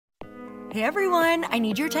Hey everyone, I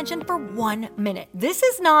need your attention for 1 minute. This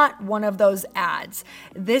is not one of those ads.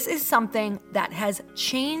 This is something that has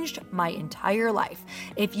changed my entire life.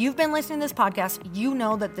 If you've been listening to this podcast, you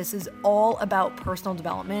know that this is all about personal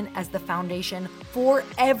development as the foundation for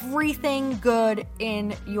everything good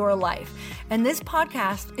in your life. And this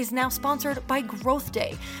podcast is now sponsored by Growth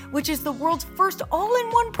Day, which is the world's first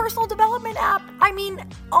all-in-one personal development app. I mean,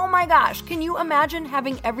 oh my gosh, can you imagine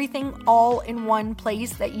having everything all in one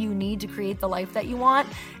place that you need to create the life that you want?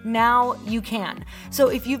 Now you can. So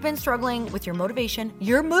if you've been struggling with your motivation,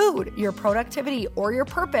 your mood, your productivity, or your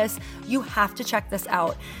purpose, you have to check this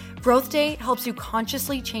out. Growth Day helps you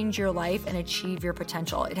consciously change your life and achieve your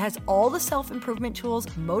potential. It has all the self-improvement tools,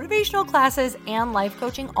 motivational classes, and life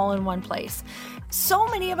coaching all in one place. So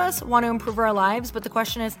many of us want to improve our lives, but the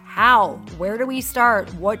question is how? Where do we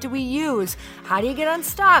start? What do we use? How do you get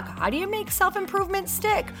unstuck? How do you make self-improvement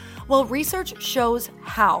stick? Well, research shows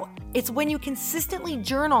how. It's when you consistently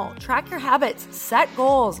journal, track your habits, set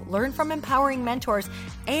goals, learn from empowering mentors,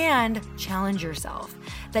 and challenge yourself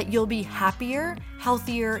that you'll be happier,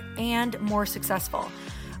 healthier, and more successful.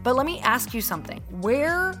 But let me ask you something.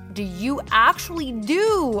 Where do you actually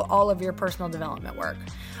do all of your personal development work?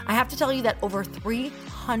 I have to tell you that over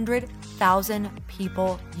 300,000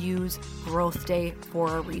 people use Growth Day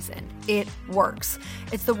for a reason. It works.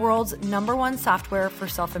 It's the world's #1 software for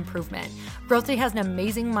self-improvement. Growth Day has an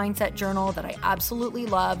amazing mindset journal that I absolutely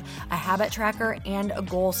love, a habit tracker, and a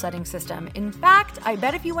goal-setting system. In fact, I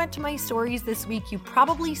bet if you went to my stories this week, you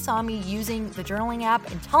probably saw me using the journaling app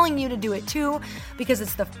and telling you to do it too, because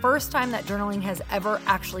it's the first time that journaling has ever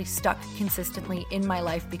actually stuck consistently in my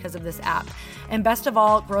life because of this app. And best of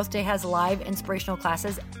all, Growth Day has live inspirational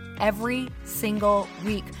classes every single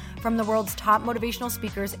week from the world's top motivational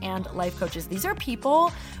speakers and life coaches. These are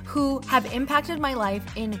people who have impacted my life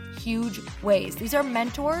in huge ways. These are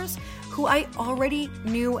mentors who I already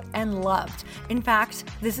knew and loved. In fact,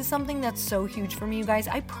 this is something that's so huge for me, you guys.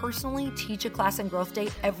 I personally teach a class in Growth Day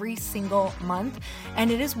every single month,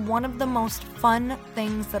 and it is one of the most fun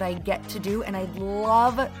things that I get to do, and I'd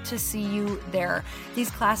love to see you there.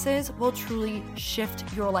 These classes will truly shift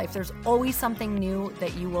your life. There's always something new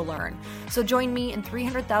that you will learn. So join me and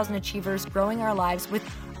 300,000 achievers growing our lives with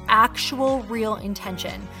actual real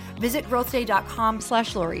intention. Visit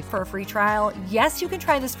growthday.com/Lori for a free trial. Yes, you can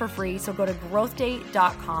try this for free. So go to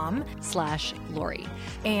growthday.com/Lori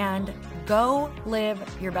and go live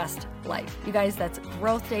your best life. You guys, that's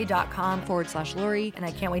growthday.com/Lori. And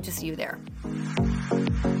I can't wait to see you there.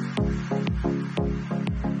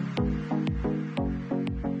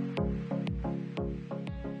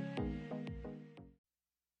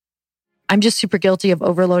 I'm just super guilty of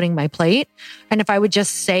overloading my plate. And if I would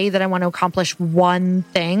just say that I want to accomplish one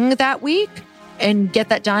thing that week and get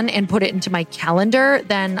that done and put it into my calendar,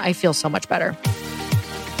 then I feel so much better.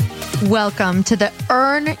 Welcome to the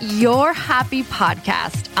Earn Your Happy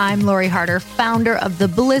podcast. I'm Lori Harder, founder of The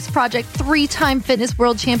Bliss Project, 3-time fitness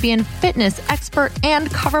world champion, fitness expert, and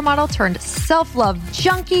cover model turned self-love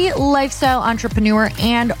junkie, lifestyle entrepreneur,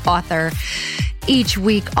 and author. Each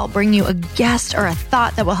week, I'll bring you a guest or a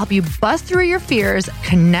thought that will help you bust through your fears,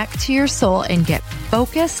 connect to your soul, and get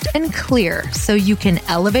focused and clear so you can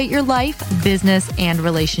elevate your life, business, and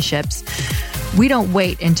relationships. We don't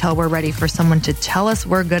wait until we're ready for someone to tell us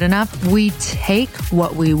we're good enough. We take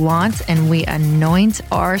what we want and we anoint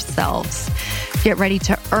ourselves. Get ready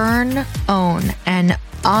to earn, own, and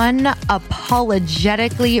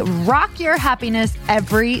unapologetically rock your happiness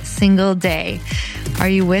every single day. Are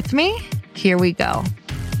you with me? Here we go.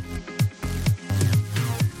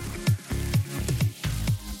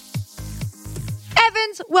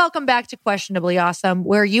 Evans, welcome back to Questionably Awesome,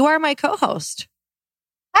 where you are my co-host.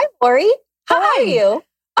 Hi, Lori. How Hi. are you?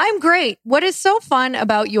 I'm great. What is so fun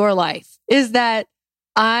about your life is that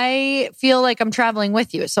I feel like I'm traveling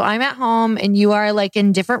with you. So I'm at home and you are like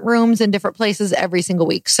in different rooms and different places every single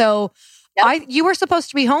week. So you were supposed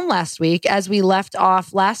to be home last week as we left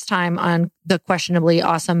off last time on the Questionably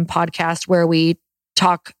Awesome podcast, where we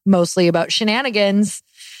talk mostly about shenanigans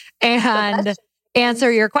and answer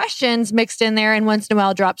your questions mixed in there. And once in a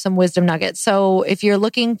while, drop some wisdom nuggets. So if you're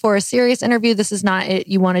looking for a serious interview, this is not it.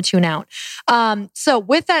 You want to tune out. So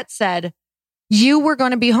with that said, you were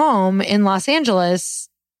going to be home in Los Angeles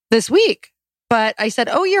this week, but I said,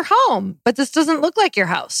 oh, you're home, but this doesn't look like your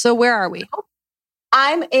house. So where are we?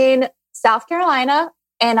 I'm in South Carolina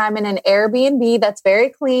and I'm in an Airbnb that's very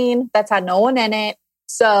clean, that's had no one in it.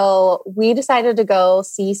 So we decided to go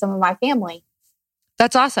see some of my family.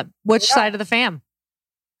 That's awesome. Which side of the fam?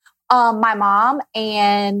 My mom,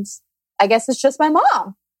 and I guess it's just my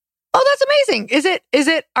mom. Oh, that's amazing. Is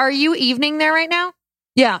it, are you evening there right now?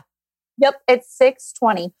 Yeah. Yep, it's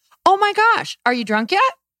 6:20. Oh my gosh. Are you drunk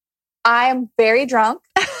yet? I'm very drunk.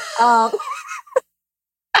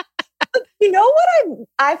 You know what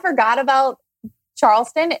I forgot about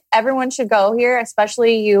Charleston? Everyone should go here,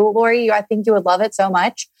 especially you, Lori. I think you would love it so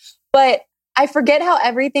much. But I forget how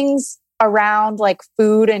everything's around like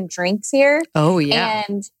food and drinks here. Oh, yeah.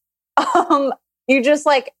 And you just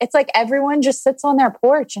like, it's like everyone just sits on their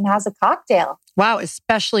porch and has a cocktail. Wow.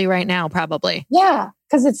 Especially right now, probably. Yeah,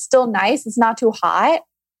 because it's still nice. It's not too hot.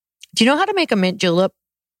 Do you know how to make a mint julep?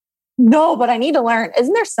 No, but I need to learn.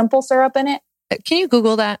 Isn't there simple syrup in it? Can you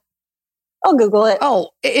Google that? I'll Google it. Oh,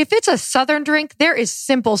 if it's a Southern drink, there is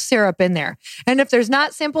simple syrup in there. And if there's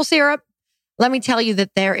not simple syrup, let me tell you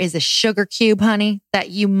that there is a sugar cube, honey, that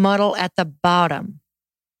you muddle at the bottom.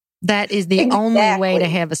 That is the only way to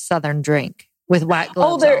have a Southern drink with white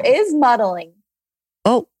gloves. Oh, there is muddling.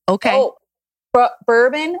 Oh, okay. Oh,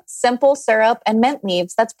 bourbon, simple syrup, and mint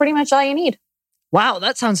leaves. That's pretty much all you need. Wow,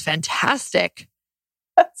 that sounds fantastic.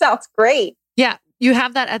 That sounds great. Yeah, you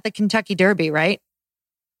have that at the Kentucky Derby, right?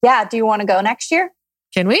 Yeah. Do you want to go next year?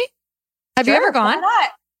 Can we? Have you ever gone? Why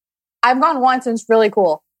not? I've gone once and it's really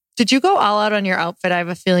cool. Did you go all out on your outfit? I have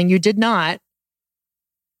a feeling you did not.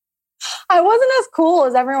 I wasn't as cool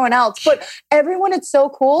as everyone else, but everyone, it's so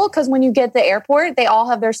cool because when you get to the airport, they all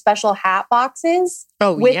have their special hat boxes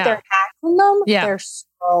with their hats in them. Yeah. They're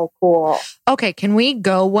so cool. Okay, can we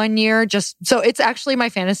go one year? So it's actually my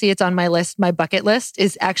fantasy. It's on my list. My bucket list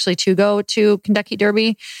is actually to go to Kentucky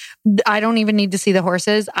Derby. I don't even need to see the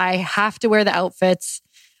horses. I have to wear the outfits.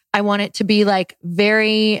 I want it to be like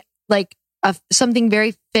very, like something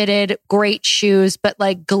very fitted, great shoes, but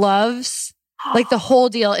like gloves. Like the whole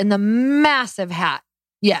deal in the massive hat.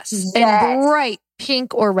 Yes. And bright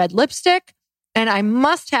pink or red lipstick. And I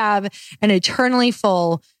must have an eternally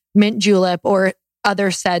full mint julep or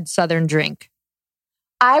other said Southern drink.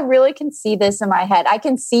 I really can see this in my head. I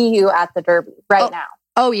can see you at the Derby now.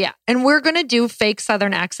 Oh, yeah. And we're going to do fake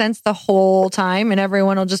Southern accents the whole time. And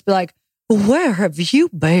everyone will just be like, where have you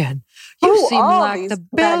been? You seem like the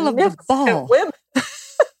belle of the ball.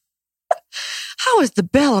 How has the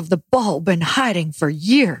belle of the ball been hiding for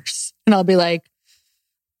years? And I'll be like,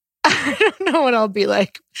 I don't know what I'll be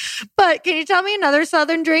like. But can you tell me another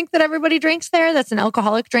Southern drink that everybody drinks there that's an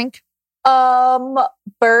alcoholic drink?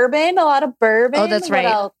 Bourbon, a lot of bourbon. Oh, that's right.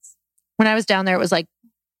 What else? When I was down there, it was like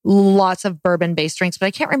lots of bourbon-based drinks, but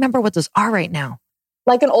I can't remember what those are right now.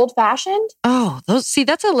 Like an old fashioned? Oh, those. See,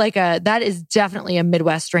 that is definitely a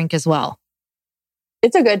Midwest drink as well.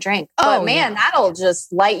 It's a good drink. But man, that'll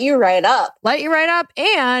just light you right up.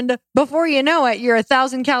 And before you know it, you're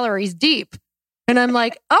 1,000 calories deep. And I'm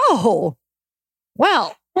like, oh,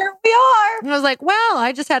 well. Here we are. And I was like, well,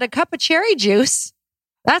 I just had a cup of cherry juice.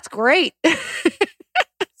 That's great.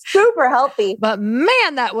 Super healthy. But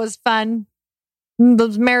man, that was fun.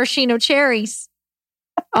 Those maraschino cherries.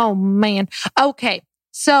 Oh, man. Okay.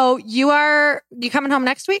 So you coming home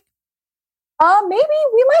next week? Maybe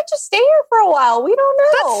we might just stay here for a while. We don't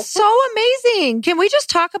know. That's so amazing. Can we just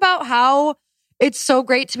talk about how it's so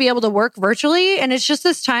great to be able to work virtually? And it's just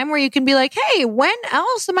this time where you can be like, hey, when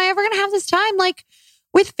else am I ever going to have this time? Like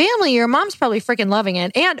with family, your mom's probably freaking loving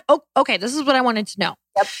it. And okay, this is what I wanted to know.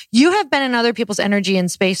 Yep. You have been in other people's energy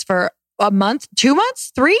and space for a month, 2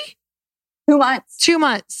 months, 3? 2 months. 2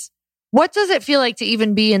 months. What does it feel like to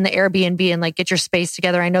even be in the Airbnb and like get your space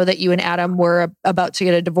together? I know that you and Adam were about to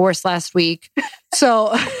get a divorce last week. So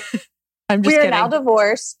I'm just kidding. Now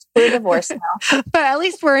divorced. We're divorced now. But at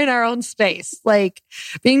least we're in our own space. Like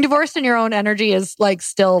being divorced in your own energy is like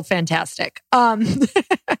still fantastic. But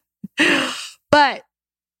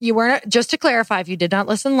you weren't, just to clarify, if you did not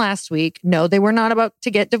listen last week, no, they were not about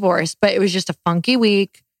to get divorced, but it was just a funky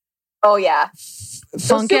week. Oh yeah.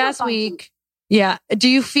 Funk ass week. Yeah. Do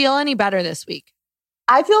you feel any better this week?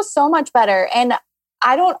 I feel so much better. And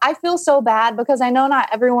I feel so bad because I know not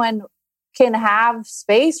everyone can have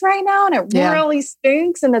space right now and it really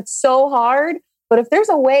stinks and it's so hard. But if there's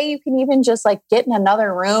a way you can even just like get in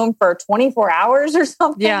another room for 24 hours or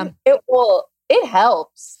something, it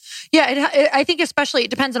helps. Yeah. I think especially, it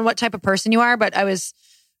depends on what type of person you are, but I was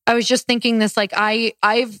just thinking this, like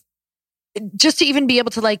I've just to even be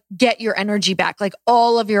able to like get your energy back, like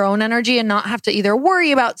all of your own energy and not have to either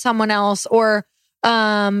worry about someone else or,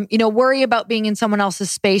 worry about being in someone else's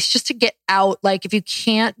space, just to get out. Like if you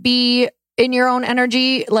can't be in your own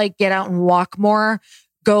energy, like get out and walk more,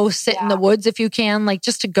 go sit in the woods if you can, like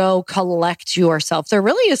just to go collect yourself. There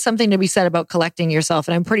really is something to be said about collecting yourself.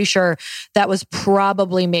 And I'm pretty sure that was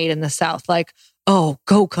probably made in the South. Like, oh,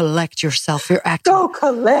 go collect yourself. You're acting. Go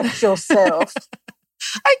collect yourself.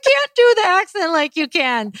 I can't do the accent like you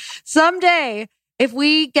can. Someday, if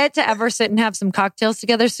we get to ever sit and have some cocktails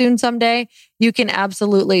together soon someday, you can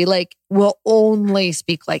absolutely we'll only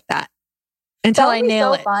speak like that until I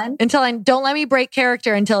nail it. Fun. Don't let me break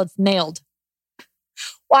character until it's nailed.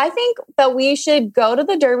 Well, I think that we should go to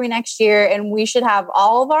the Derby next year and we should have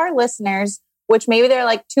all of our listeners, which maybe they're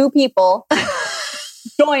 2 people,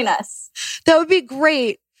 join us. That would be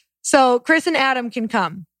great. So Chris and Adam can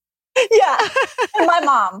come. Yeah. And my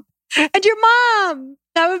mom. And your mom.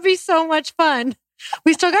 That would be so much fun.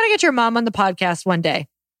 We still got to get your mom on the podcast one day.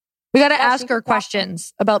 We got to ask her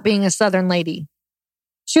questions about being a Southern lady.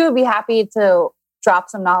 She would be happy to drop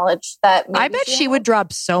some knowledge that I bet she would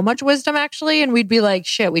drop so much wisdom actually. And we'd be like,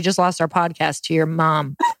 shit, we just lost our podcast to your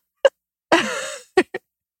mom.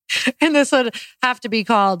 And this would have to be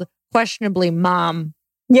called Questionably Mom.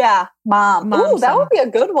 Yeah, mom. Ooh, that would be a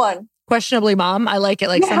good one. Questionably Mom. I like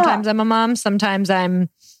it. Sometimes I'm a mom. Sometimes I'm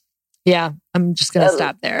just going to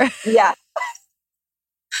stop there. Yeah.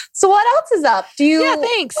 So what else is up? Yeah,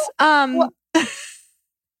 thanks.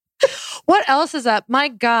 What else is up? My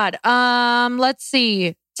God. Let's see.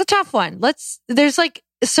 It's a tough one. There's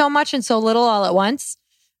so much and so little all at once.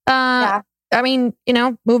 I mean,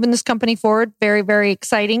 moving this company forward, very, very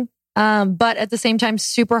exciting. But at the same time,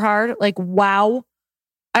 super hard. Wow.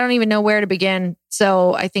 I don't even know where to begin.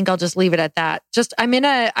 So I think I'll just leave it at that.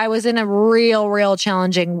 I was in a real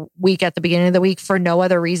challenging week at the beginning of the week for no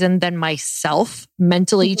other reason than myself,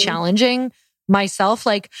 mentally challenging myself.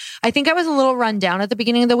 I think I was a little run down at the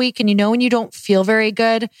beginning of the week. And when you don't feel very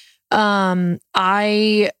good,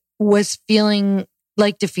 I was feeling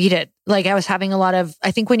defeated. I was having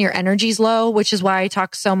I think when your energy's low, which is why I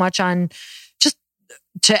talk so much on just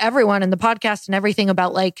to everyone in the podcast and everything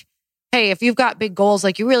about hey, if you've got big goals,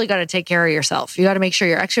 you really got to take care of yourself. You got to make sure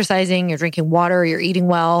you're exercising, you're drinking water, you're eating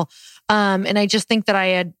well. And I just think that I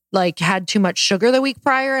had had too much sugar the week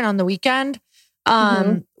prior and on the weekend,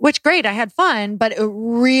 which great. I had fun, but it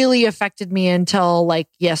really affected me until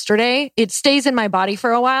yesterday. It stays in my body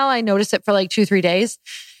for a while. I noticed it for 2-3 days.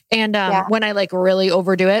 And when I really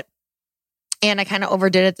overdo it, and I kind of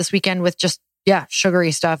overdid it this weekend with just,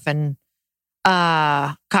 sugary stuff and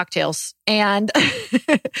cocktails and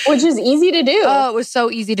which is easy to do. Oh, it was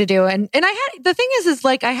so easy to do. And the thing is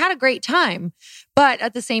I had a great time, but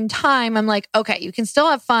at the same time, I'm okay, you can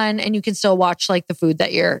still have fun and you can still watch the food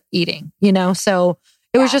that you're eating, So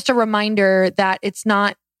it was just a reminder that it's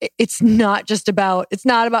not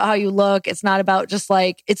about how you look. It's not about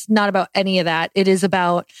it's not about any of that. It is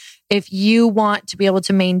about if you want to be able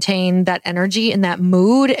to maintain that energy and that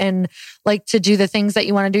mood and to do the things that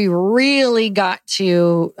you want to do, you really got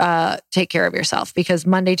to take care of yourself. Because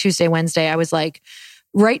Monday, Tuesday, Wednesday, I was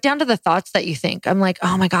right down to the thoughts that you think. I'm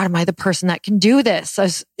oh my God, am I the person that can do this?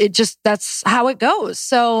 That's how it goes.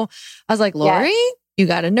 So I was Lori, you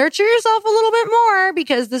got to nurture yourself a little bit more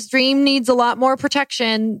because this dream needs a lot more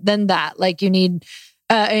protection than that. You need,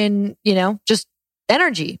 just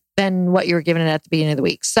energy than what you were given it at the beginning of the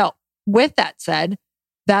week. So with that said,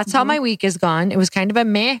 that's how my week is gone. It was kind of a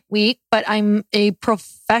meh week, but I'm a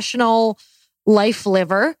professional life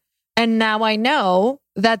liver. And now I know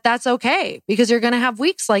that that's okay because you're going to have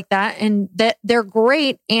weeks like that and that they're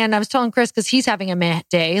great. And I was telling Chris, because he's having a meh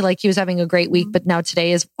day, he was having a great week, but now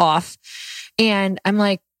today is off. And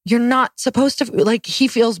I'm you're not supposed to, he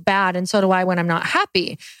feels bad. And so do I when I'm not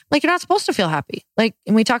happy. You're not supposed to feel happy.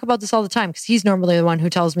 And we talk about this all the time because he's normally the one who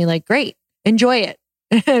tells me great, enjoy it.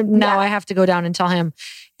 Now I have to go down and tell him,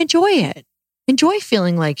 enjoy it. Enjoy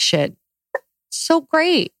feeling like shit. It's so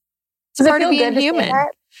great. It's part of being human.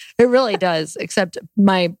 It really does. Except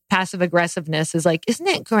my passive aggressiveness is isn't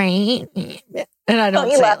it great? And I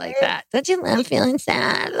don't say it like that. Don't you love feeling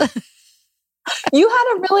sad? You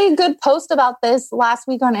had a really good post about this last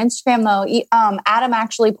week on Instagram, though. Adam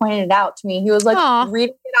actually pointed it out to me. He was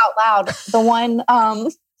reading it out loud. The one,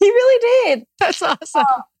 he really did. That's awesome.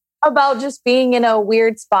 About just being in a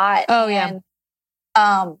weird spot. Oh, yeah. And,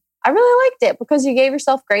 I really liked it because you gave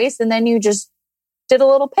yourself grace and then you just did a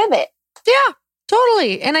little pivot. Yeah,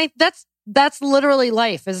 totally. And that's literally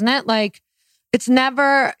life, isn't it?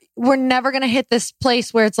 We're never going to hit this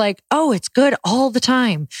place where it's oh, it's good all the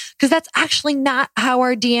time. Because that's actually not how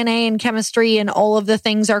our DNA and chemistry and all of the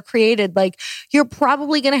things are created. You're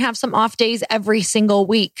probably going to have some off days every single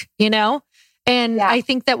week, And I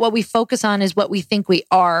think that what we focus on is what we think we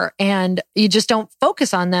are. And you just don't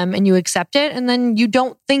focus on them and you accept it. And then you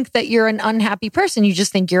don't think that you're an unhappy person. You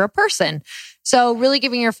just think you're a person. So really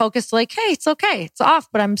giving your focus to hey, it's okay. It's off,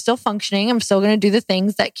 but I'm still functioning. I'm still going to do the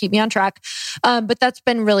things that keep me on track. But that's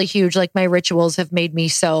been really huge. My rituals have made me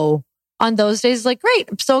so on those days, like, great,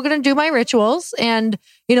 I'm still going to do my rituals. And,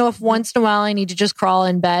 if once in a while I need to just crawl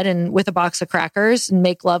in bed and with a box of crackers and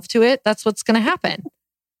make love to it, that's what's going to happen.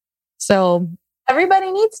 So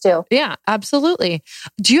everybody needs to. Yeah, absolutely.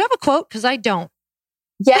 Do you have a quote? Because I don't.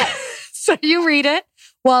 Yes. So you read it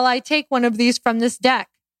while I take one of these from this deck.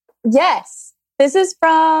 Yes. This is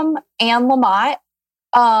from Anne Lamott.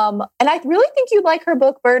 And I really think you'd like her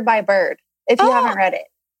book, Bird by Bird, if you haven't read it.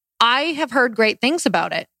 I have heard great things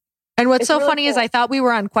about it. And what's so really funny is cool. I thought we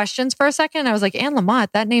were on questions for a second. I was like, Anne Lamott,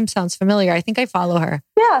 that name sounds familiar. I think I follow her.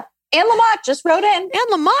 Yeah. Anne Lamott just wrote in.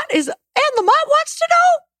 Anne Lamott wants to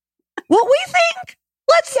know what we think.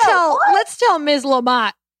 Let's tell Ms.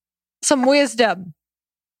 Lamott some wisdom.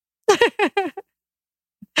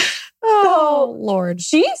 Oh, Lord.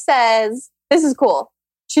 She says, this is cool.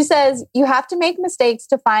 She says, you have to make mistakes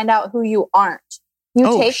to find out who you aren't.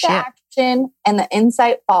 You take the action and the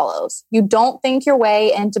insight follows. You don't think your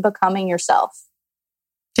way into becoming yourself.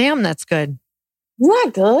 Damn, that's good. Isn't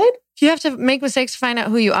that good? You have to make mistakes to find out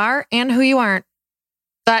who you are and who you aren't.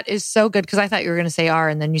 That is so good, because I thought you were going to say are,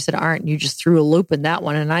 and then you said aren't, and you just threw a loop in that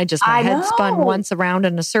one. And my head spun once around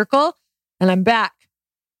in a circle, and I'm back.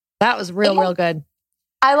 That was real good.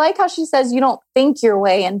 I like how she says you don't think your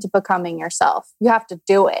way into becoming yourself. You have to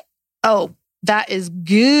do it. Oh, that is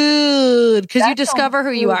good, because you discover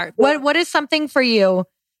who you are. What is something for you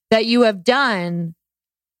that you have done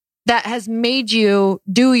that has made you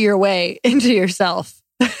do your way into yourself?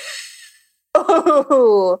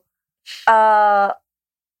 How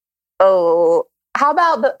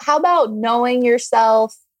about knowing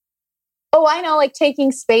yourself? Oh, I know, like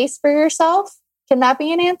taking space for yourself. Can that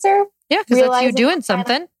be an answer? Yeah, because that's you doing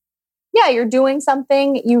something. Yeah, you're doing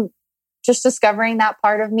something. You just discovering that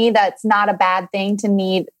part of me that's not a bad thing to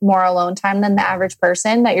need more alone time than the average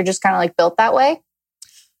person, that you're just kind of like built that way.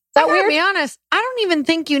 Is that weird? To be honest, I don't even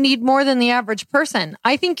think you need more than the average person.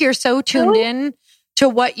 I think you're so tuned in to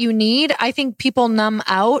what you need. I think people numb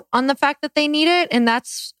out on the fact that they need it. And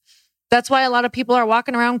that's why a lot of people are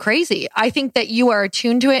walking around crazy. I think that you are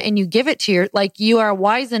attuned to it and you give it to you are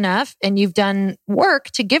wise enough and you've done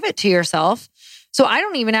work to give it to yourself. So I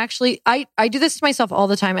don't even actually, I do this to myself all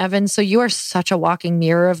the time, Evan. So you are such a walking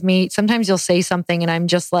mirror of me. Sometimes you'll say something and I'm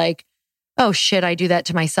just like, oh shit, I do that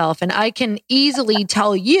to myself. And I can easily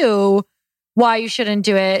tell you why you shouldn't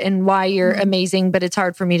do it and why you're amazing, but it's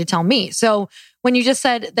hard for me to tell me. So when you just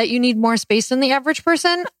said that you need more space than the average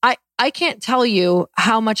person, I can't tell you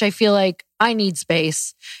how much I feel like I need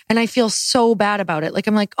space. And I feel so bad about it. Like,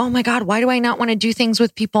 I'm like, oh my God, why do I not want to do things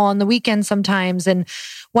with people on the weekend sometimes? And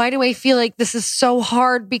why do I feel like this is so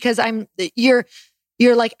hard? Because you're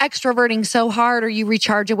like extroverting so hard, or you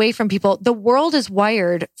recharge away from people. The world is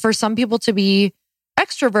wired for some people to be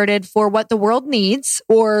extroverted for what the world needs,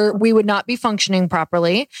 or we would not be functioning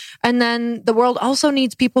properly. And then the world also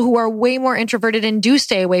needs people who are way more introverted and do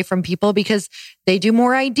stay away from people because they do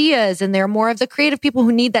more ideas and they're more of the creative people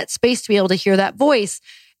who need that space to be able to hear that voice.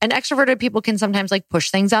 And extroverted people can sometimes like push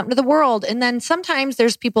things out into the world. And then sometimes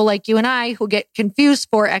there's people like you and I who get confused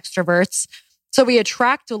for extroverts. So we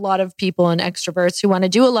attract a lot of people and extroverts who want to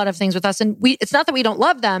do a lot of things with us. And it's not that we don't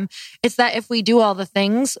love them. It's that if we do all the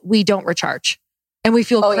things, we don't recharge. And we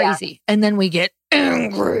feel crazy. Yeah. And then we get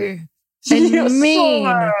angry and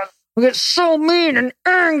mean. We get so mean and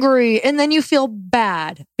angry. And then you feel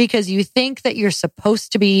bad because you think that you're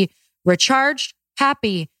supposed to be recharged,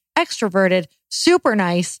 happy, extroverted, super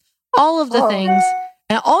nice, all of the things.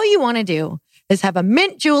 And all you want to do is have a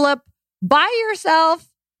mint julep by yourself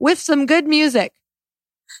with some good music.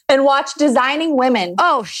 And watch Designing Women.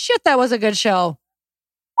 Oh, shit, that was a good show.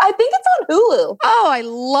 I think it's on Hulu. Oh, I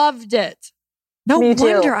loved it. No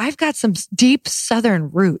wonder I've got some deep Southern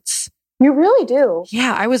roots. You really do.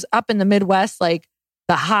 Yeah, I was up in the Midwest, like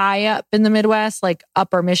the high up in the Midwest, like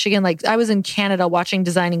upper Michigan. Like I was in Canada watching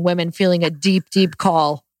Designing Women, feeling a deep, deep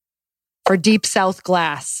call for Deep South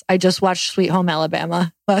Glass. I just watched Sweet Home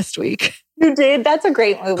Alabama last week. You did? That's a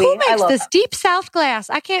great movie. Who makes this Deep South Glass?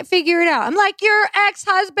 I can't figure it out. I'm like, your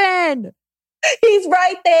ex-husband. He's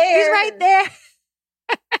right there. He's right there.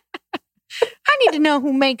 I need to know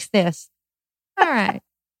who makes this. All right.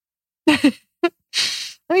 Let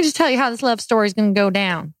me just tell you how this love story is going to go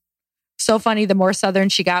down. So funny, the more Southern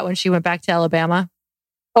she got when she went back to Alabama.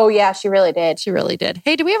 Oh, yeah, she really did. She really did.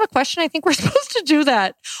 Hey, do we have a question? I think we're supposed to do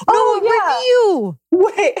that. Oh, no, yeah.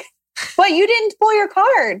 Wait, but you didn't pull your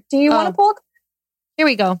card. Do you want to pull? Here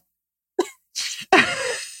we go.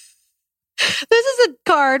 This is a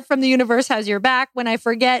card from The Universe Has Your Back when I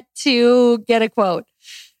forget to get a quote.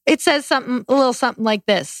 It says a little something like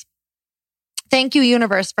this. Thank you,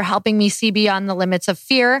 universe, for helping me see beyond the limits of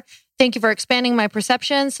fear. Thank you for expanding my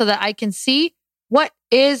perception so that I can see what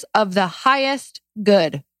is of the highest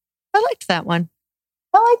good. I liked that one.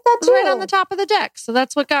 I like that too. Right on the top of the deck. So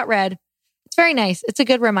that's what got read. It's very nice. It's a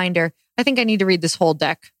good reminder. I think I need to read this whole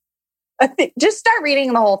deck. Just start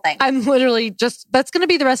reading the whole thing. I'm literally that's going to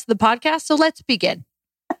be the rest of the podcast. So let's begin.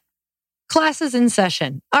 Classes in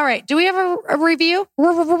session. All right. Do we have a review? We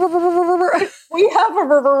have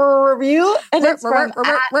a review. And it's from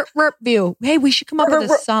review. Hey, we should come up with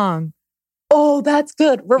a song. Oh, that's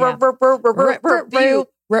good. Review.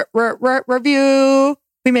 Review.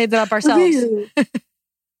 We made that up ourselves.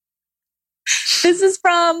 This is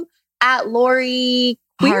from @Lori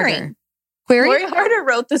Queering. Lori Harder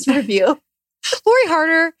wrote this review. Lori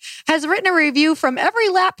Harder has written a review from every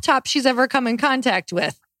laptop she's ever come in contact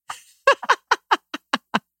with.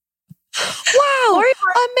 Wow,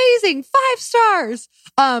 amazing. 5 stars.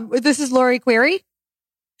 This is Lori Query.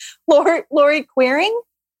 Lori Queering?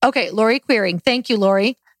 Okay, Lori Queering. Thank you,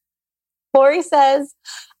 Lori. Lori says,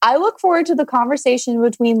 I look forward to the conversation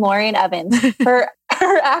between Lori and Evans. Her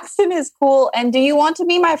accent is cool. And do you want to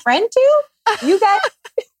be my friend too? You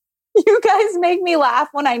guys make me laugh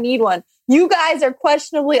when I need one. You guys are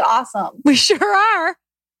questionably awesome. We sure are.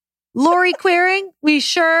 Lori Queering, we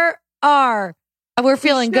sure are. We're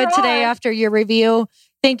feeling good today after your review.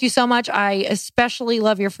 Thank you so much. I especially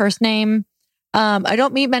love your first name. I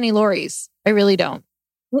don't meet many Loris. I really don't.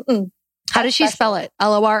 How does she spell it?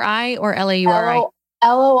 Lori or Lauri?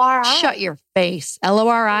 Lori. Shut your face.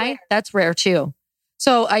 Lori? That's rare too.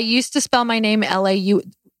 So I used to spell my name Lau.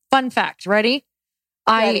 Fun fact, ready?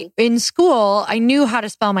 In school, I knew how to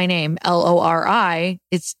spell my name Lori.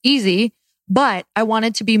 It's easy. But I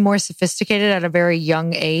wanted to be more sophisticated at a very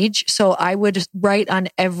young age. So I would write on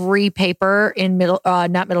every paper in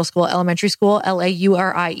elementary school,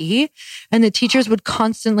 Laurie. And the teachers would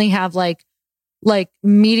constantly have like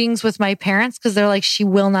meetings with my parents because they're like, she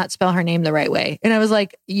will not spell her name the right way. And I was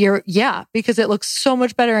like, because it looks so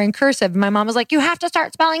much better in cursive. My mom was like, you have to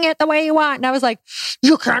start spelling it the way you want. And I was like,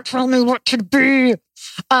 you can't tell me what to be.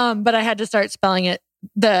 But I had to start spelling it.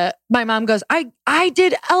 My mom goes, I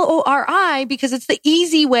did Lori because it's the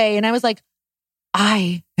easy way. And I was like,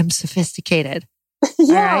 I am sophisticated.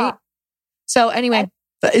 Yeah. All right. So anyway,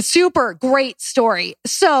 super great story.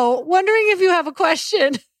 So wondering if you have a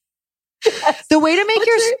question. Yes. The way to make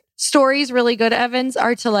your stories really good, Evans,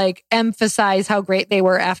 are to like emphasize how great they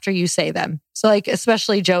were after you say them. So like,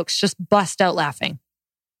 especially jokes, just bust out laughing.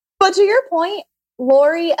 But to your point,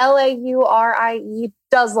 Lori, Laurie,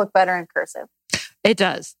 does look better in cursive. It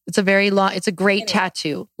does. It's a very long, it's a great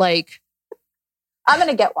tattoo. Like, I'm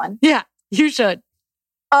going to get one. Yeah, you should.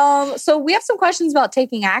 So we have some questions about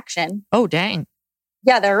taking action. Oh, dang.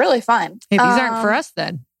 Yeah, they're really fun. Hey, these aren't for us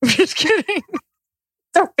then. I'm just kidding.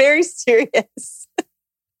 They're very serious.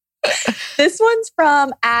 This one's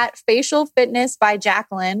from @FacialFitness by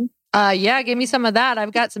Jacqueline. Yeah, give me some of that.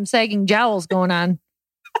 I've got some sagging jowls going on.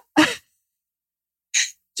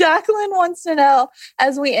 Jacqueline wants to know,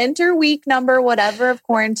 as we enter week number whatever of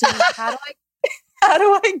quarantine, how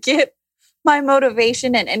do I get my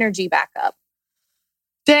motivation and energy back up?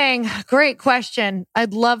 Dang, great question.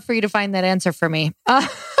 I'd love for you to find that answer for me.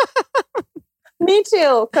 Me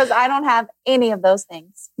too, because I don't have any of those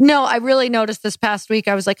things. No, I really noticed this past week.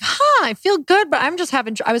 I was like, I feel good, but I was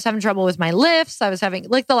having trouble with my lifts. I was having,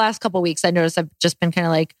 like the last couple of weeks, I noticed I've just been kind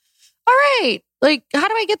of like, all right, like, how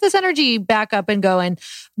do I get this energy back up and going?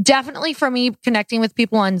 Definitely for me, connecting with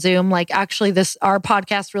people on Zoom, like actually our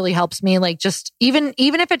podcast really helps me. Like just even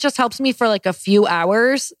if it just helps me for like a few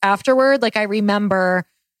hours afterward, like I remember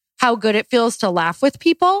how good it feels to laugh with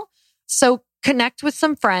people. So connect with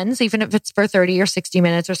some friends, even if it's for 30 or 60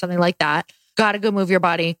 minutes or something like that. Got to go move your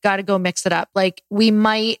body. Got to go mix it up. Like we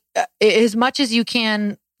might, as much as you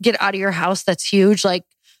can get out of your house, that's huge. Like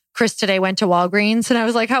Chris today went to Walgreens and I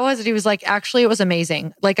was like, how was it? He was like, actually, it was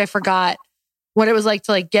amazing. Like I forgot what it was like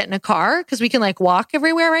to like get in a car because we can like walk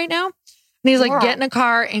everywhere right now. And he's like, get in a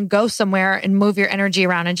car and go somewhere and move your energy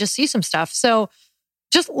around and just see some stuff. So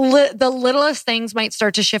just the littlest things might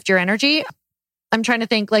start to shift your energy. I'm trying to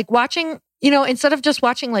think like watching, instead of just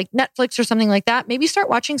watching like Netflix or something like that, maybe start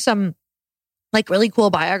watching some like really cool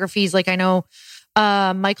biographies. Like I know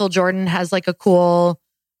Michael Jordan has like a cool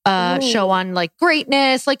show on like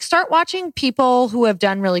greatness. Like start watching people who have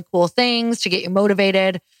done really cool things to get you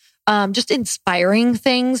motivated. Just inspiring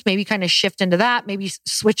things, maybe kind of shift into that. Maybe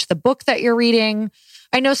switch the book that you're reading.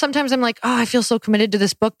 I know sometimes I'm like, I feel so committed to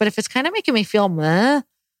this book, but if it's kind of making me feel meh,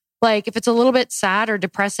 Like if it's a little bit sad or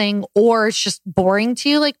depressing or it's just boring to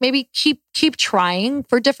you, like maybe keep trying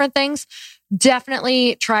for different things.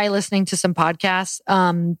 Definitely try listening to some podcasts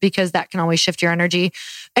because that can always shift your energy.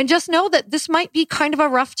 And just know that this might be kind of a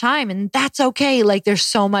rough time and that's okay. Like there's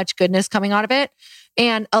so much goodness coming out of it,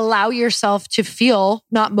 and allow yourself to feel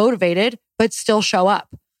not motivated, but still show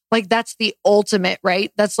up. Like that's the ultimate,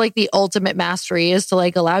 right? That's like the ultimate mastery, is to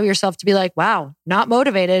like allow yourself to be like, wow, not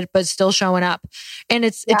motivated, but still showing up. And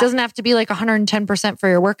it doesn't have to be like 110% for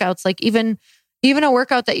your workouts. Like even a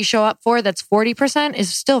workout that you show up for that's 40%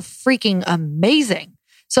 is still freaking amazing.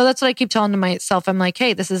 So that's what I keep telling to myself. I'm like,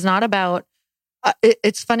 hey, this is not about,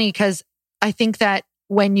 it's funny because I think that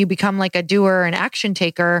when you become like a doer and action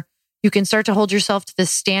taker, you can start to hold yourself to the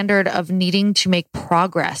standard of needing to make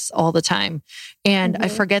progress all the time. And I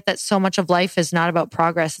forget that so much of life is not about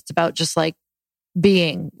progress. It's about just like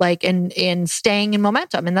being like, and staying in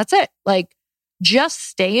momentum. And that's it. Like just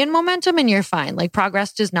stay in momentum and you're fine. Like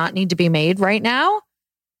progress does not need to be made right now.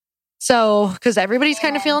 So, because everybody's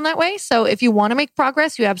kind of feeling that way. So if you want to make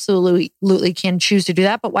progress, you absolutely can choose to do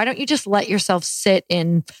that. But why don't you just let yourself sit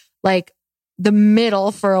in like the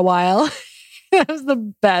middle for a while? That was the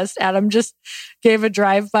best. Adam just gave a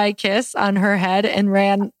drive-by kiss on her head and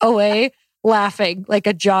ran away laughing like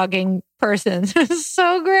a jogging person. It was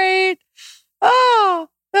so great. Oh,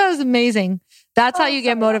 that was amazing. That's how you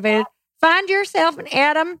get motivated. Find yourself an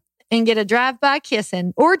Adam and get a drive-by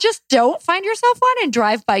kissing, or just don't find yourself one and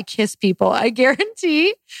drive-by kiss people. I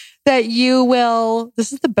guarantee that you will.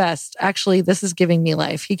 This is the best. Actually, this is giving me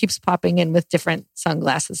life. He keeps popping in with different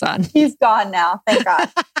sunglasses on. He's gone now. Thank God.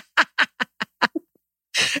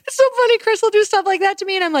 It's so funny. Chris will do stuff like that to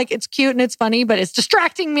me. And I'm like, it's cute and it's funny, but it's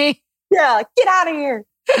distracting me. Yeah, get out of here.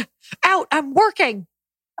 Out. I'm working.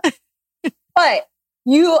 But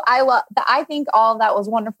I think all of that was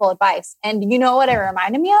wonderful advice. And you know what it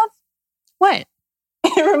reminded me of? What?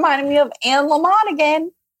 It reminded me of Anne Lamott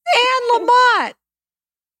again. Anne Lamott.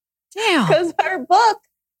 Damn. Because her book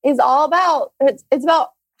is all about, it's about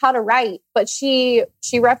how to write. But she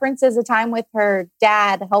references a time with her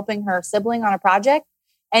dad helping her sibling on a project.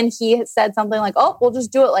 And he said something like, oh, we'll just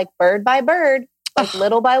do it like bird by bird, like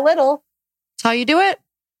little by little. That's how you do it.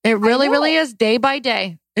 It really is day by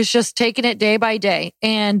day. It's just taking it day by day.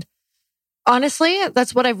 And honestly,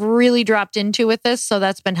 that's what I've really dropped into with this. So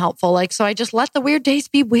that's been helpful. Like, so I just let the weird days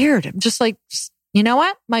be weird. I'm just like, you know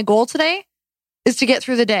what? My goal today is to get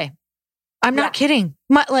through the day. I'm not kidding.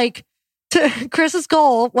 Chris's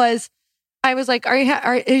goal was, I was like,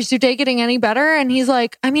 is your day getting any better? And he's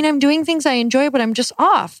like, I mean, I'm doing things I enjoy, but I'm just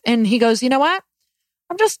off. And he goes, you know what?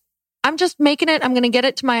 I'm just making it. I'm going to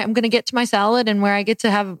get to my salad and where I get to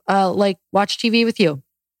have, watch TV with you.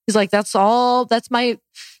 He's like, that's my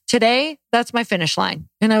finish line.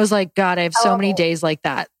 And I was like, God, I have so many days like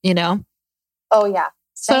that, you know? Oh yeah.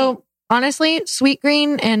 Same. So honestly, Sweet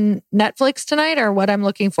Green and Netflix tonight are what I'm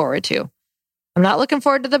looking forward to. I'm not looking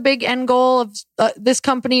forward to the big end goal of this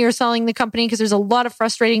company or selling the company, because there's a lot of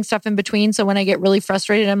frustrating stuff in between. So when I get really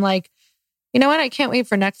frustrated, I'm like, you know what? I can't wait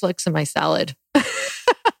for Netflix and my salad.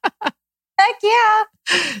 Heck yeah.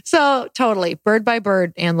 So totally. Bird by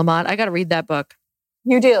Bird, Anne Lamott. I got to read that book.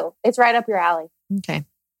 You do. It's right up your alley. Okay.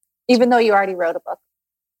 Even though you already wrote a book.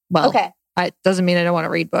 Well, okay. It doesn't mean I don't want to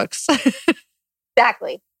read books.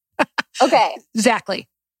 Exactly. Okay. Exactly.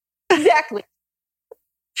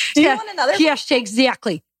 Do you want another? Hashtag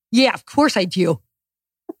exactly. Yeah, of course I do.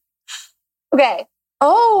 Okay.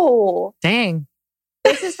 Oh. Dang.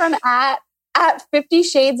 This is from at 50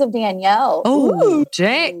 Shades of Danielle. Oh, ooh.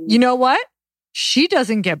 Dang. You know what? She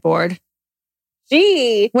doesn't get bored.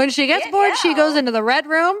 When she gets bored, she goes into the red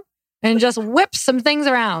room and just whips some things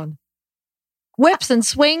around. Whips and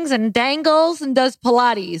swings and dangles and does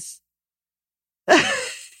Pilates.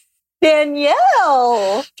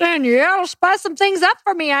 Danielle, spice some things up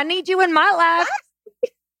for me. I need you in my life.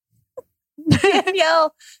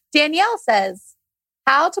 Danielle says,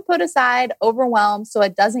 how to put aside overwhelm so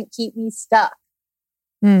it doesn't keep me stuck.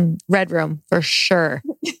 Red room for sure.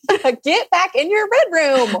 Get back in your red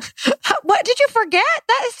room. What did you forget?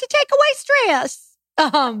 That is to take away stress.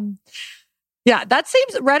 Yeah, that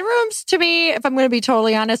seems red rooms to me, if I'm going to be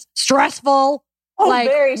totally honest, stressful. Oh, like,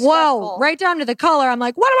 very stressful. Whoa, right down to the color. I'm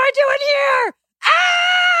like, what am I doing here?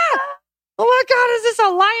 Ah! Oh my God, is this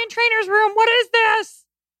a lion trainer's room? What is this?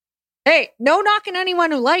 Hey, no knocking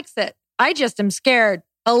anyone who likes it. I just am scared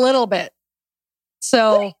a little bit.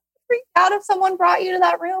 So would you freak out if someone brought you to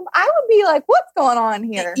that room? I would be like, what's going on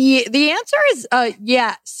here? The answer is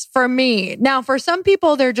yes, for me. Now, for some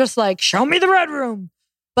people, they're just like, show me the red room.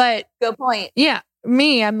 But good point. Yeah,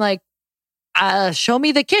 me, I'm like, show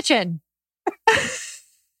me the kitchen.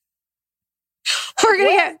 We're going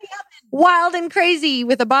to get wild and crazy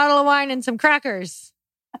with a bottle of wine and some crackers.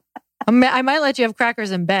 I might let you have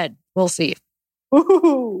crackers in bed. We'll see.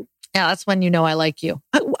 Ooh. Yeah, that's when you know I like you.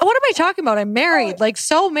 What am I talking about? I'm married, like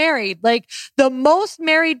so married, like the most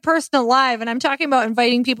married person alive. And I'm talking about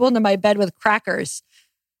inviting people into my bed with crackers.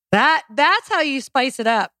 That's how you spice it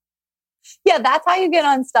up. Yeah, that's how you get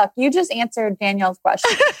unstuck. You just answered Danielle's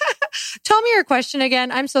question. Tell me your question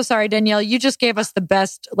again. I'm so sorry, Danielle. You just gave us the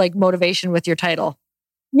best like motivation with your title.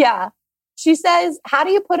 Yeah. She says, how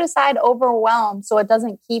do you put aside overwhelmed so it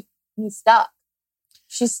doesn't keep me stuck?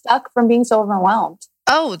 She's stuck from being so overwhelmed.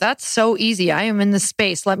 Oh, that's so easy. I am in the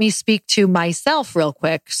space. Let me speak to myself real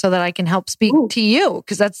quick so that I can help speak to you,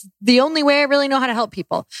 because that's the only way I really know how to help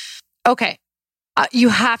people. Okay. You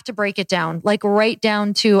have to break it down, like right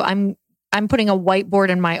down to I'm putting a whiteboard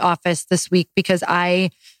in my office this week because I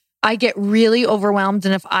get really overwhelmed.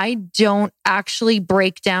 And if I don't actually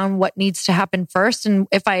break down what needs to happen first, and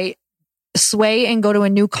if I sway and go to a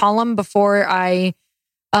new column before I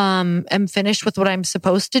am finished with what I'm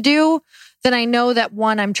supposed to do, then I know that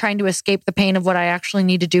one, I'm trying to escape the pain of what I actually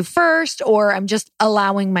need to do first, or I'm just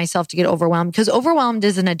allowing myself to get overwhelmed, because overwhelmed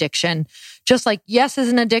is an addiction. Just like yes is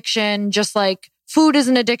an addiction, just like food is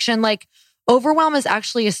an addiction. Like overwhelm is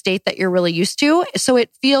actually a state that you're really used to. So it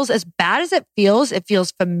feels as bad as it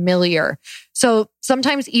feels familiar. So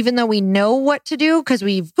sometimes even though we know what to do because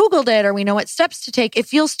we've Googled it or we know what steps to take, it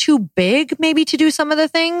feels too big maybe to do some of the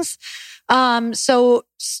things.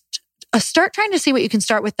 Start trying to see what you can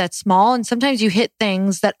start with that's small. And sometimes you hit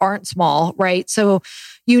things that aren't small, right? So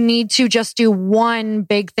you need to just do one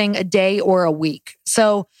big thing a day or a week.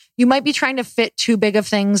 So you might be trying to fit too big of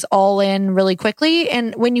things all in really quickly.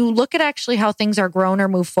 And when you look at actually how things are grown or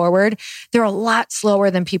move forward, they're a lot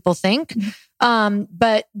slower than people think.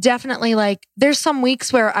 But definitely like there's some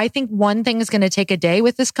weeks where I think one thing is going to take a day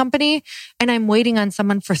with this company and I'm waiting on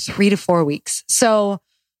someone for 3 to 4 weeks. So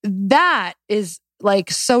that is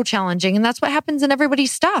like so challenging. And that's what happens in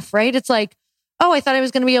everybody's stuff, right? It's like, oh, I thought I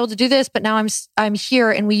was going to be able to do this, but now I'm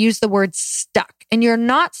here. And we use the word stuck, and you're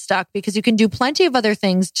not stuck because you can do plenty of other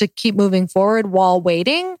things to keep moving forward while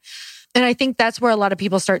waiting. And I think that's where a lot of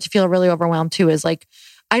people start to feel really overwhelmed too, is like,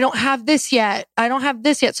 I don't have this yet.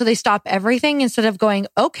 So they stop everything instead of going,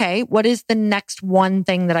 okay, what is the next one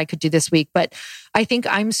thing that I could do this week? But I think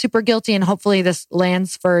I'm super guilty, and hopefully this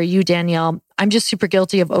lands for you, Danielle. I'm just super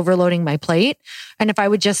guilty of overloading my plate. And if I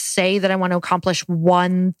would just say that I want to accomplish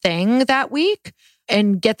one thing that week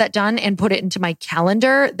and get that done and put it into my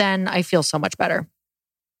calendar, then I feel so much better.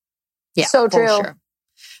 Yeah, so true. Sure.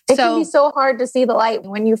 It can be so hard to see the light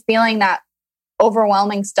when you're feeling that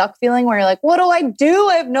overwhelming stuck feeling where you're like, what do I do?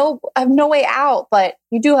 I have no way out, but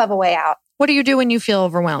you do have a way out. What do you do when you feel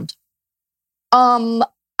overwhelmed?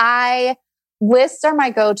 Lists are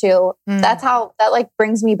my go-to. That's how that like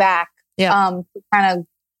brings me back. Yeah. Kind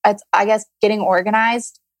of, I guess, getting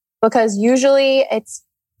organized, because usually it's,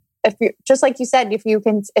 if you, just like you said, if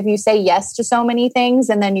you say yes to so many things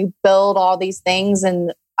and then you build all these things,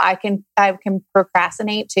 and I can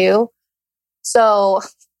procrastinate too. So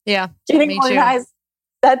yeah, getting organized,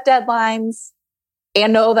 set deadlines,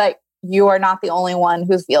 and know that you are not the only one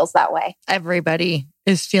who feels that way. Everybody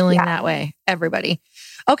is feeling that way. Everybody.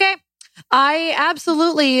 Okay. I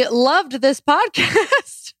absolutely loved this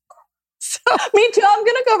podcast. So me too. I'm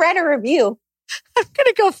going to go write a review. I'm going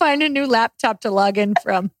to go find a new laptop to log in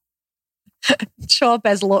from. Show up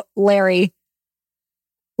as Larry,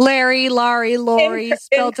 Lori,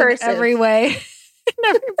 spelled in every way, in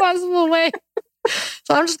every possible way.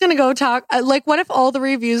 So I'm just going to go talk. Like, what if all the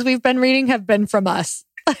reviews we've been reading have been from us?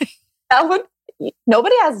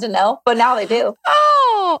 Nobody has to know, but now they do.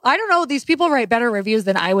 Oh, I don't know. These people write better reviews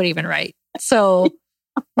than I would even write. So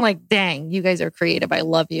I'm like, dang, you guys are creative. I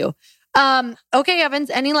love you. Okay, Evans,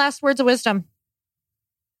 any last words of wisdom?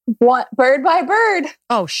 What? Bird by bird.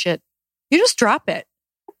 Oh, shit. You just drop it.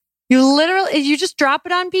 You just drop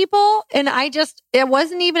it on people. And I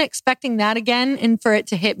wasn't even expecting that again, and for it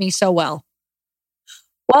to hit me so well.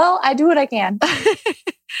 Well, I do what I can.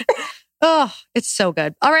 Oh, it's so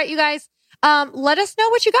good. All right, you guys. Let us know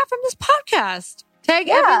what you got from this podcast. Tag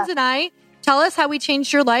Evans and I. Tell us how we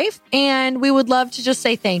changed your life, and we would love to just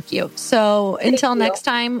say thank you. So until next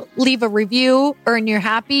time, leave a review, earn your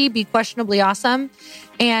happy, be questionably awesome,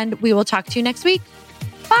 and we will talk to you next week.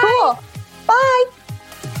 Bye. Cool. Bye.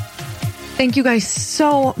 Thank you guys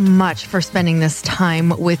so much for spending this time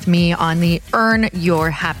with me on the Earn Your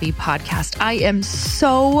Happy podcast. I am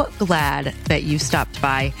so glad that you stopped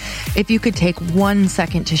by. If you could take 1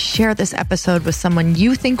 second to share this episode with someone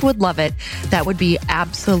you think would love it, that would be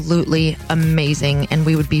absolutely amazing, and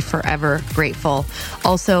we would be forever grateful.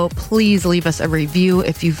 Also, please leave us a review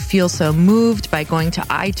if you feel so moved by going to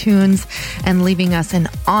iTunes and leaving us an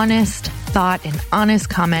honest thought, an honest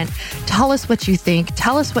comment. Tell us what you think.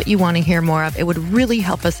 Tell us what you want to hear more of. It would really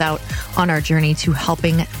help us out on our journey to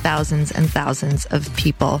helping thousands and thousands of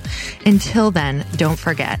people. Until then, don't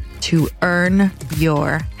forget to earn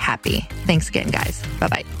your happy. Thanks again, guys.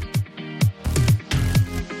 Bye-bye.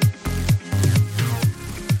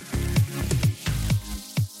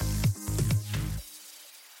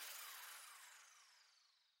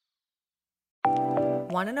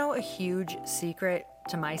 Want to know a huge secret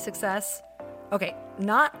to my success? Okay,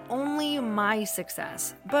 not only my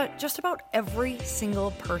success, but just about every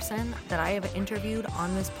single person that I have interviewed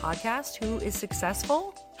on this podcast who is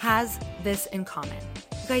successful has this in common.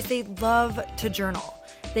 You guys, they love to journal.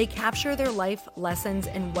 They capture their life lessons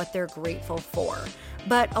and what they're grateful for.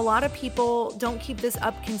 But a lot of people don't keep this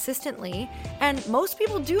up consistently, and most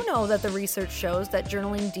people do know that the research shows that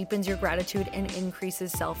journaling deepens your gratitude and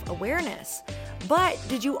increases self-awareness. But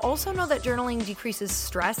did you also know that journaling decreases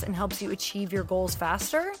stress and helps you achieve your goals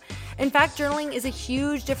faster? In fact, journaling is a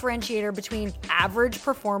huge differentiator between average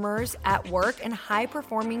performers at work and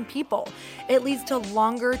high-performing people. It leads to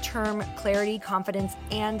longer-term clarity, confidence,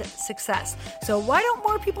 and success. So why don't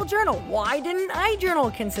more people journal? Why didn't I journal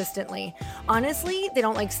consistently? Honestly, they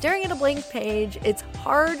don't like staring at a blank page. It's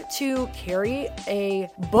hard to carry a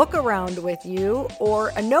book around with you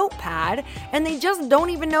or a notepad, and they just don't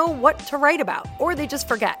even know what to write about, or they just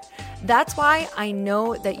forget. That's why I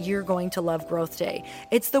know that you're going to love Growth Day.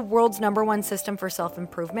 It's the world's #1 system for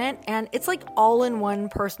self-improvement, and it's like all-in-one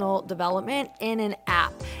personal development in an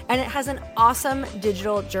app. And it has an awesome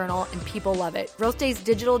digital journal, and people love it. Growth Day's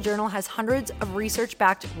digital journal has hundreds of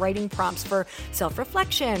research-backed writing prompts for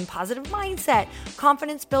self-reflection, positive mindset,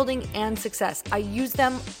 confidence building, and success. I use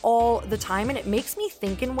them all the time, and it makes me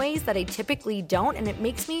think in ways that I typically don't, and it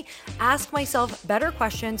makes me ask myself better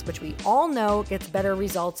questions, which we all know gets better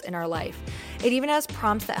results in our life. It even has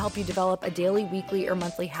prompts that help you develop a daily, weekly, or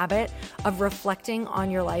monthly habit of reflecting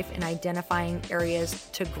on your life and identifying areas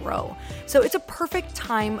to grow. So it's a perfect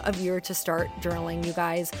time of year to start journaling, you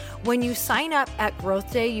guys. When you sign up at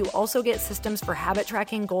Growth Day, you also get systems for habit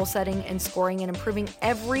tracking, goal setting, and scoring, and improving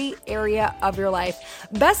every area of your life.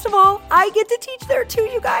 Best of all, I get to teach there too,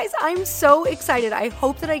 you guys. I'm so excited. I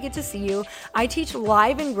hope that I get to see you. I teach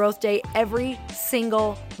live in Growth Day every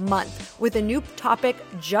single month with a new topic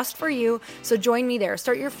just for you. So join me there.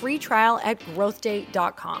 Start your free trial at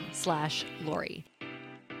growthday.com/Lori.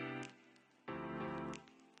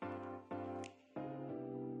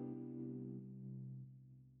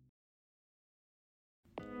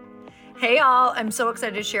 Hey y'all, I'm so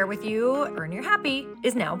excited to share with you, Earn Your Happy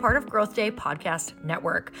is now part of Growth Day Podcast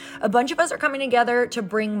Network. A bunch of us are coming together to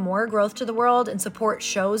bring more growth to the world and support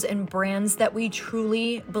shows and brands that we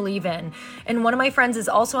truly believe in. And one of my friends is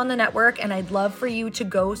also on the network, and I'd love for you to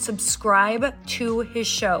go subscribe to his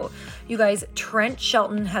show. You guys, Trent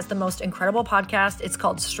Shelton has the most incredible podcast. It's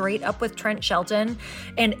called Straight Up with Trent Shelton,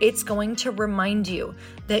 and it's going to remind you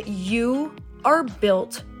that you are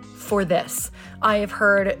built for this. I have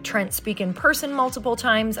heard Trent speak in person multiple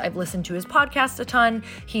times. I've listened to his podcast a ton.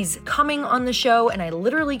 He's coming on the show, and I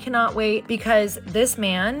literally cannot wait because this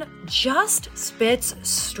man just spits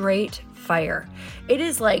straight fire. It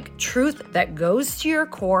is like truth that goes to your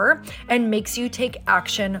core and makes you take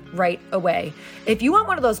action right away. If you want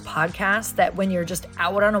one of those podcasts that when you're just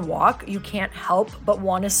out on a walk, you can't help but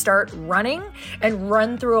want to start running and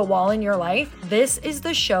run through a wall in your life, this is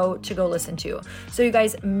the show to go listen to. So you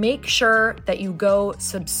guys, make sure that you go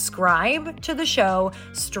subscribe to the show,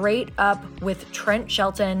 Straight Up with Trent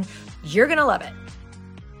Shelton. You're going to love it.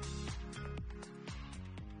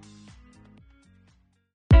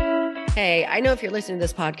 Hey, I know if you're listening to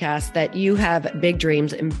this podcast that you have big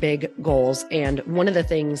dreams and big goals. And one of the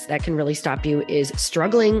things that can really stop you is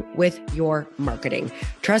struggling with your marketing.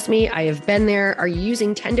 Trust me, I have been there. Are you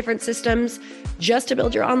using 10 different systems just to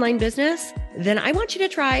build your online business? Then I want you to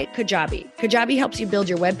try Kajabi. Kajabi helps you build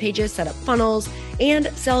your web pages, set up funnels, and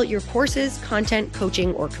sell your courses, content,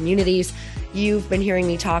 coaching, or communities. You've been hearing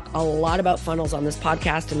me talk a lot about funnels on this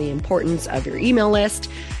podcast and the importance of your email list.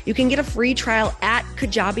 You can get a free trial at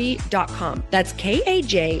kajabi.com. That's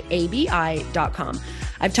Kajabi.com.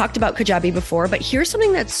 I've talked about Kajabi before, but here's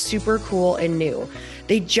something that's super cool and new.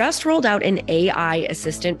 They just rolled out an AI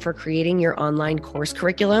assistant for creating your online course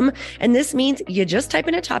curriculum. And this means you just type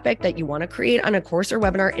in a topic that you want to create on a course or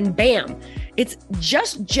webinar and bam, it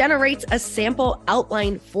just generates a sample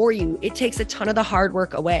outline for you. It takes a ton of the hard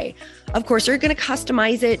work away. Of course, you're going to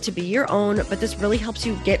customize it to be your own, but this really helps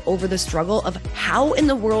you get over the struggle of how in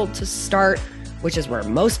the world to start, which is where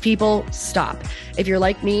most people stop. If you're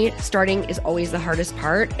like me, starting is always the hardest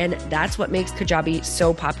part, and that's what makes Kajabi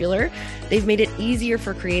so popular. They've made it easier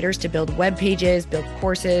for creators to build web pages, build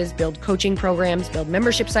courses, build coaching programs, build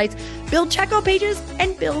membership sites, build checkout pages,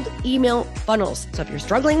 and build email funnels. So if you're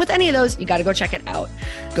struggling with any of those, you got to go check it out.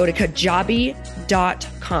 Go to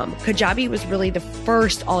kajabi.com. Kajabi was really the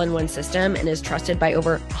first all-in-one system and is trusted by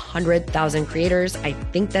over 100,000 creators. I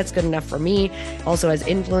think that's good enough for me. Also has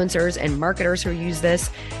influencers and marketers who use this.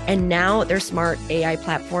 And now their smart AI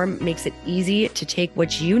platform makes it easy to take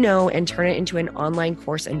what you know and turn it into an online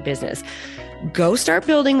course and business. Go start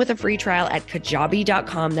building with a free trial at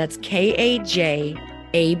kajabi.com. That's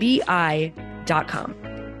Kajabi.com.